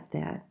just like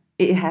that.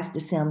 It has to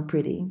sound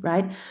pretty,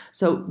 right?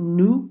 So,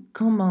 nous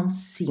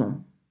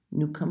commencions.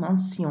 Nous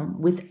commencions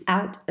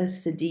without a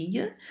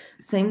cedille.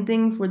 Same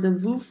thing for the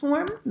vous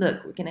form.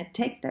 Look, we're going to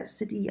take that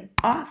cedille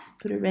off,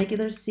 put a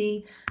regular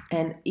C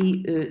and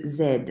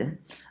I-E-Z.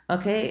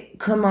 Okay,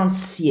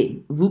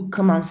 commenciez. Vous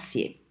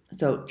commenciez.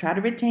 So try to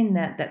retain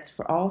that. That's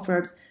for all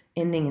verbs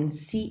ending in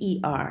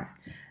CER.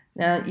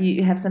 Now,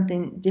 you have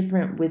something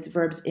different with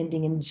verbs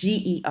ending in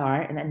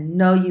GER, and I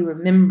know you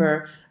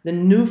remember the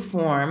new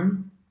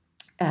form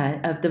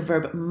of the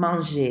verb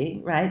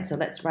manger, right? So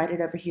let's write it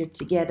over here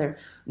together.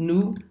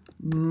 Nous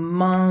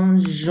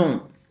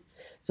mangeons.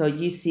 So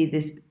you see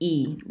this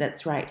E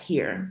that's right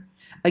here.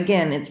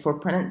 Again, it's for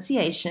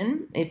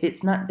pronunciation. If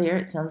it's not there,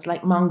 it sounds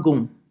like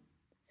mangon.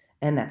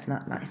 And that's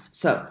not nice.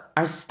 So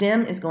our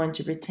stem is going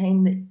to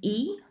retain the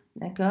E,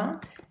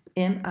 d'accord?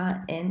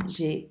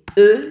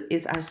 M-A-N-G-E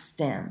is our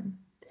stem.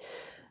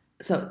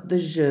 So the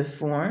je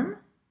form,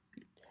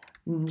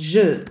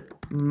 je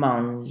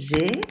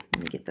mangeais. Let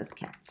me get those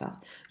cats off.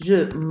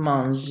 Je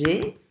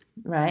mangeais,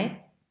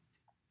 right?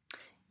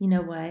 You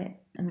know what?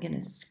 I'm going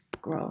to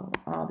scroll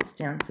all this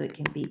down so it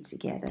can be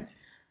together.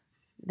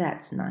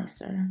 That's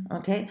nicer,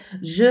 okay?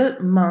 Je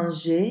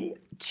mangeais,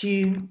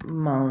 tu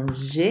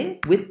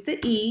mangeais, with the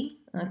E,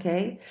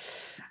 okay?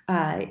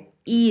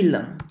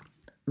 Il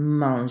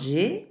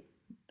mangeait,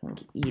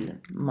 donc il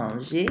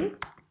mangeait,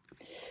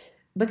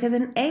 because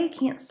an A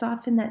can't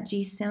soften that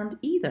G sound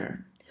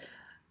either.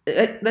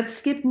 Let's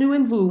skip nous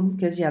and vous,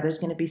 because, yeah, there's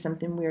going to be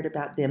something weird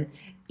about them.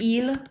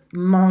 Il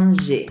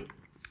mangeait.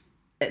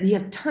 You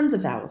have tons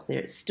of vowels there.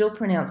 It's still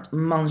pronounced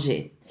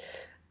manger.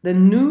 The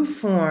new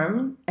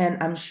form,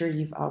 and I'm sure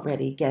you've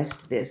already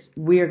guessed this,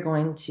 we're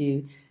going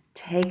to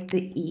take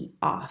the E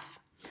off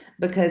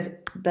because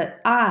the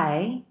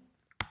I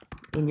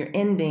in your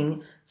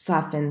ending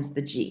softens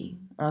the G,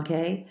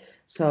 okay?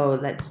 So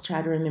let's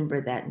try to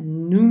remember that.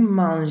 Nous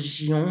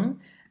mangions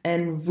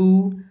and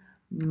vous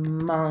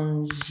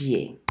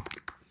mangiez.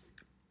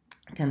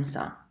 Comme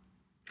ça,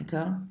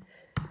 okay?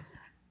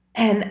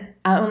 And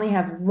I only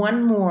have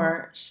one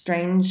more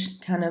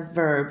strange kind of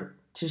verb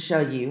to show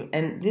you.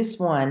 And this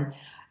one,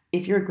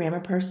 if you're a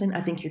grammar person,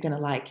 I think you're going to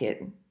like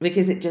it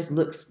because it just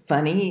looks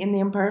funny in the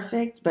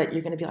imperfect, but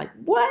you're going to be like,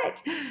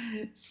 what?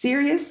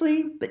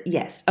 Seriously? But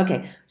yes.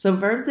 Okay. So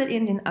verbs that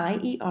end in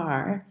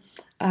IER,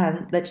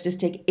 let's just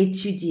take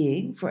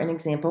étudier for an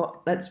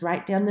example. Let's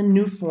write down the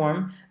new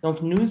form.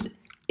 Donc, nous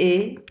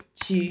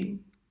étudions.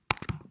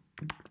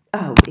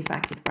 Oh, if I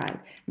could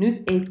write. Nous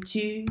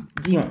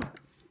étudions.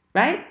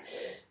 Right?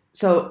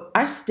 So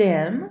our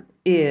stem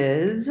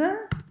is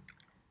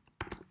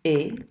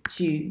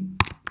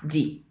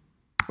étudie,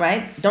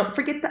 right? Don't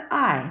forget the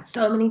I.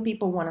 So many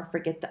people want to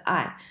forget the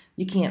I.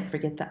 You can't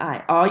forget the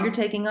I. All you're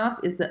taking off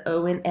is the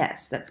O and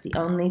S. That's the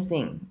only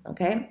thing,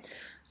 okay?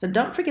 So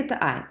don't forget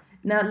the I.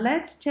 Now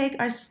let's take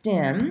our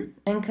stem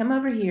and come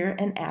over here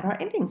and add our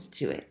endings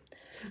to it.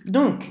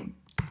 Donc,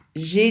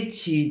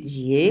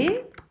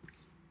 j'étudiais,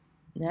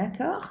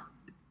 d'accord?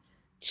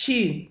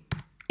 Tu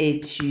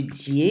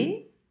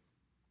étudier,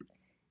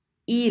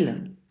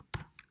 il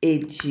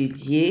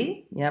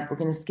étudier, yep, we're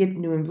going to skip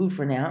nous and vous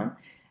for now,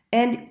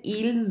 and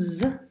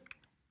ils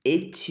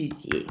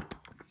étudier.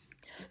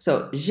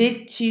 So,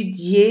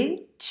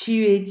 j'étudiais,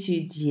 tu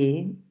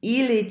étudiais,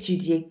 il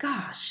étudiait,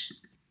 gosh,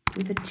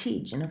 with a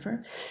T,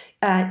 Jennifer,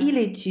 il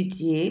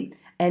étudiait,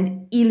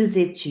 and ils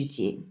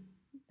étudiaient,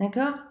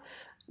 d'accord?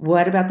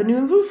 What about the nous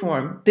and vous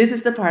form? This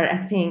is the part I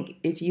think,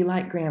 if you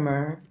like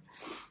grammar,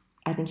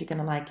 I think you're going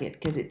to like it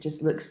because it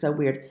just looks so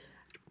weird.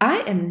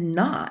 I am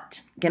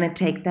not going to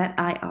take that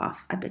I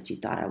off. I bet you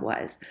thought I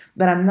was,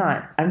 but I'm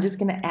not. I'm just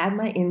going to add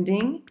my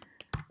ending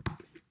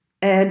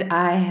And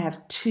I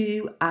have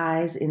two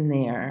I's in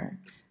there.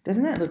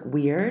 Doesn't that look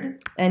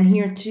weird? And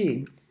here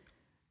too.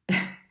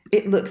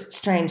 It looks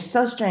strange,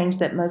 so strange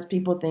that most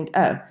people think,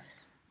 oh,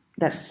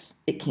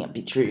 it can't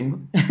be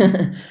true.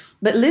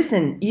 But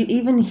listen, you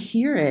even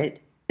hear it.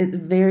 It's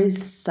very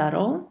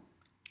subtle,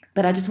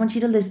 but I just want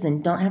you to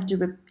listen. Don't have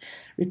to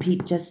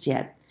repeat just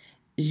yet.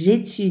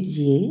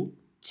 J'étudiais,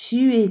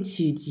 tu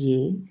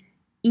étudiais,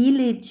 il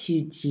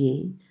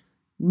étudiait,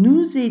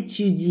 nous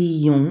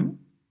étudions,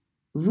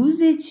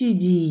 vous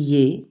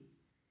étudiez,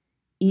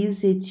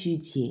 ils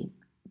étudiaient.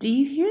 Do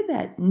you hear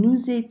that?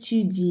 Nous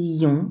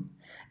étudions.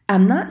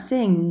 I'm not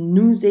saying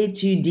nous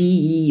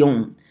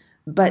étudions,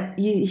 but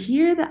you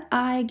hear the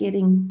I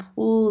getting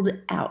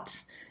pulled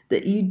out.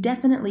 That you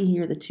definitely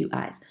hear the two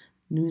I's.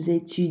 Nous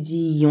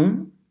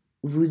étudions,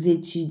 vous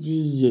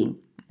étudiez.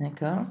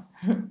 D'accord?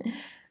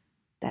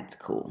 That's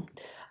cool.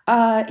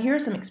 Here are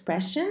some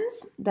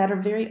expressions that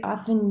are very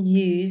often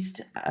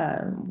used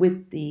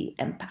with the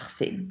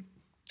imperfect.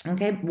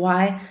 Okay,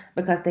 why?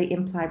 Because they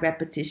imply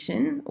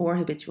repetition or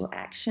habitual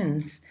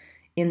actions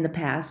in the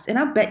past. And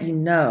I'll bet you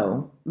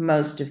know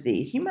most of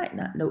these. You might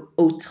not know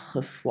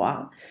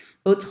autrefois.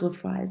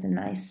 Autrefois is a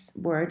nice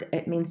word.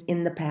 It means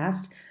in the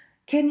past.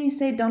 Can you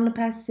say dans le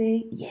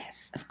passé?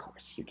 Yes, of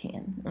course you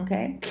can.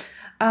 Okay.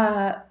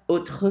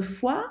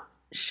 Autrefois,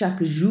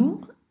 chaque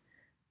jour,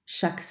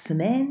 chaque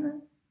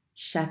semaine,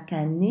 chaque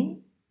année,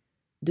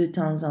 de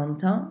temps en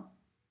temps,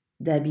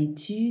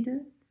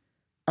 d'habitude,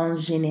 en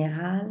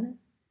général,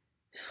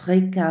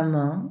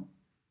 fréquemment,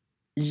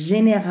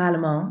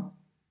 généralement,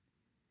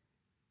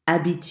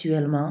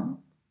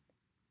 habituellement,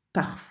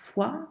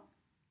 parfois,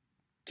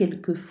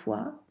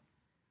 quelquefois,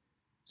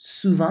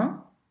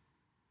 souvent,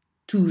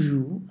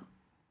 toujours,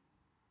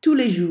 tous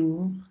les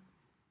jours,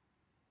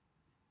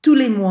 tous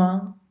les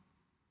mois,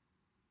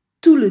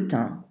 tout le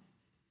temps.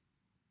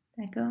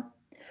 D'accord?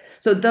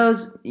 So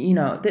those, you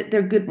know,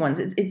 they're good ones.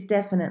 It's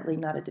definitely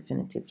not a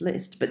definitive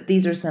list, but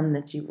these are some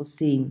that you will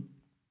see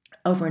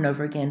over and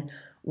over again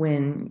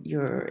when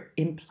you're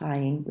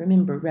implying,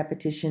 remember,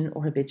 repetition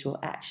or habitual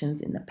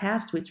actions in the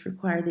past, which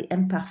require the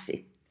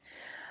imperfect.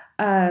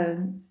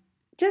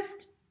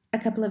 Just a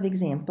couple of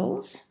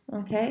examples,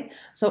 okay?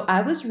 So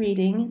I was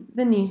reading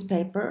the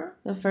newspaper.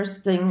 The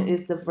first thing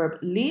is the verb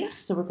lire,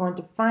 so we're going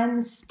to find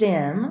the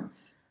stem.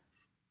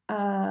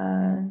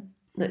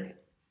 Look,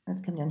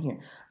 let's come down here.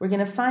 We're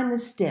going to find the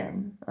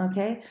stem,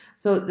 okay?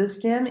 So the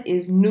stem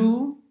is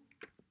nous.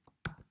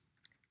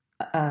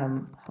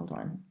 Hold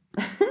on.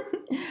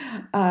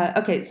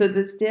 Okay, so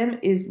the stem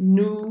is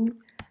nous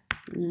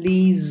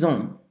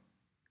lisons,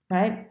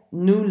 right?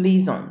 Nous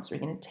lisons. So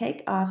we're going to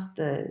take off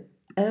the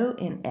O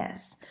and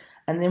S,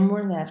 and then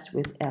we're left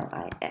with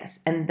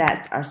L-I-S, and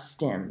that's our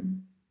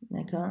stem.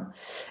 Okay?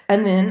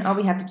 And then all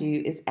we have to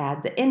do is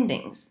add the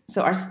endings.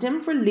 So our stem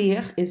for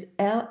lire is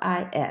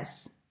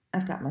L-I-S.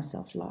 I've got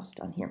myself lost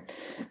on here.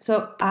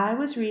 So I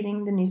was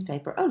reading the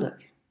newspaper. Oh,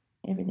 look,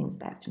 everything's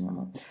back to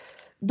normal.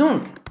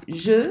 Donc,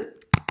 je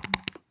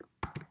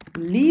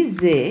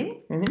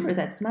lisais, remember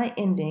that's my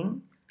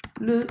ending,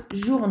 le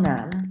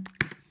journal.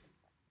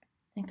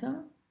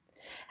 D'accord?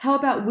 How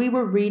about we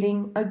were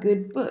reading a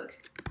good book?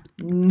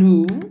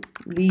 Nous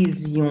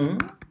lisions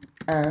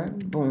un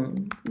bon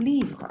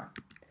livre.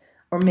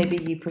 Or maybe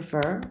you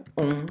prefer,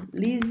 on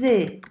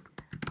lisait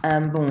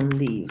un bon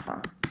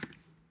livre.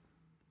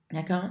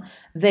 D'accord?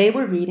 They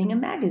were reading a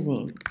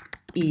magazine.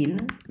 Ils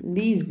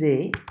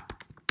lisaient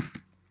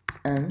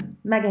un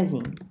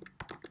magazine.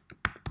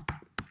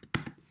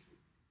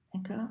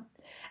 D'accord?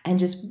 And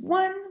just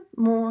one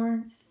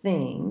more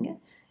thing.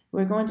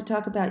 We're going to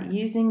talk about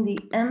using the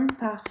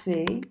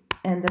imparfait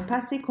and the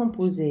passé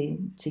composé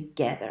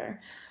together.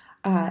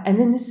 And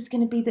then this is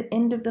going to be the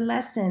end of the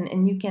lesson,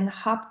 and you can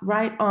hop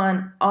right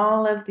on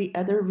all of the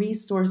other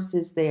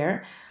resources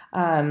there.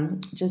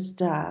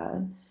 Just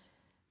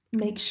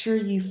make sure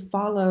you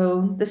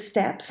follow the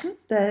steps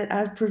that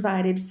I've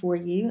provided for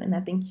you, and I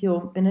think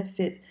you'll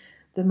benefit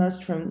the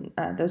most from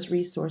those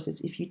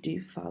resources if you do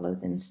follow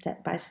them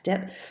step by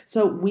step.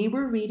 So we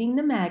were reading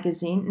the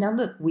magazine. Now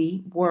look,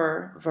 we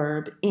were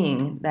verb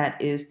ing.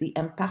 That is the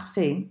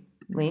imparfait.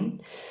 Oui.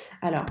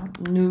 Alors,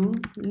 nous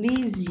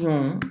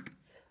lisions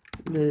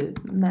le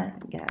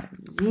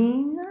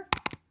magazine.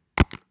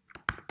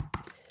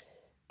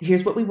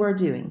 Here's what we were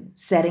doing.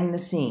 Setting the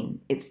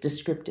scene. It's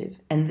descriptive.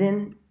 And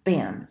then,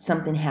 bam,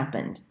 something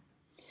happened.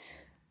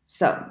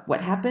 So,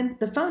 what happened?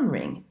 The phone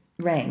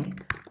rang.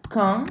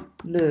 Quand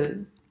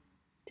le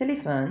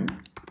téléphone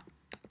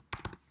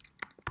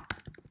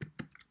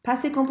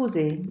passé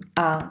composé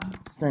a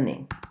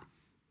sonné.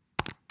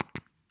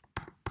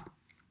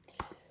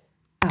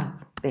 Oh,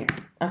 there.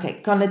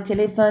 Okay, quand le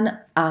téléphone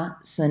a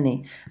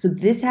sonné. So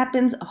this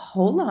happens a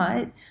whole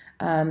lot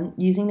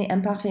using the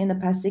imparfait and the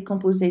passé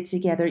composé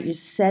together. You're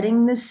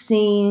setting the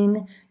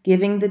scene,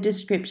 giving the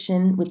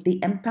description with the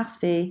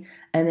imparfait,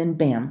 and then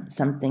bam,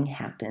 something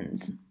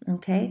happens.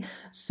 Okay,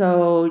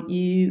 so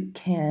you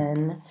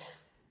can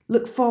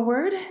look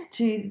forward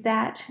to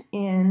that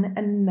in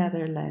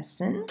another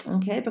lesson,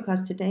 okay,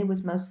 because today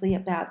was mostly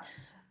about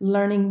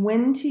learning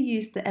when to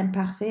use the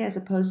imparfait as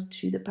opposed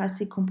to the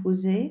passé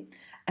composé,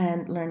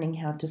 and learning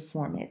how to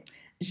form it.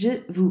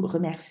 Je vous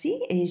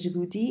remercie et je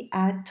vous dis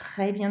à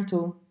très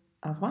bientôt.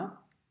 Au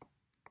revoir.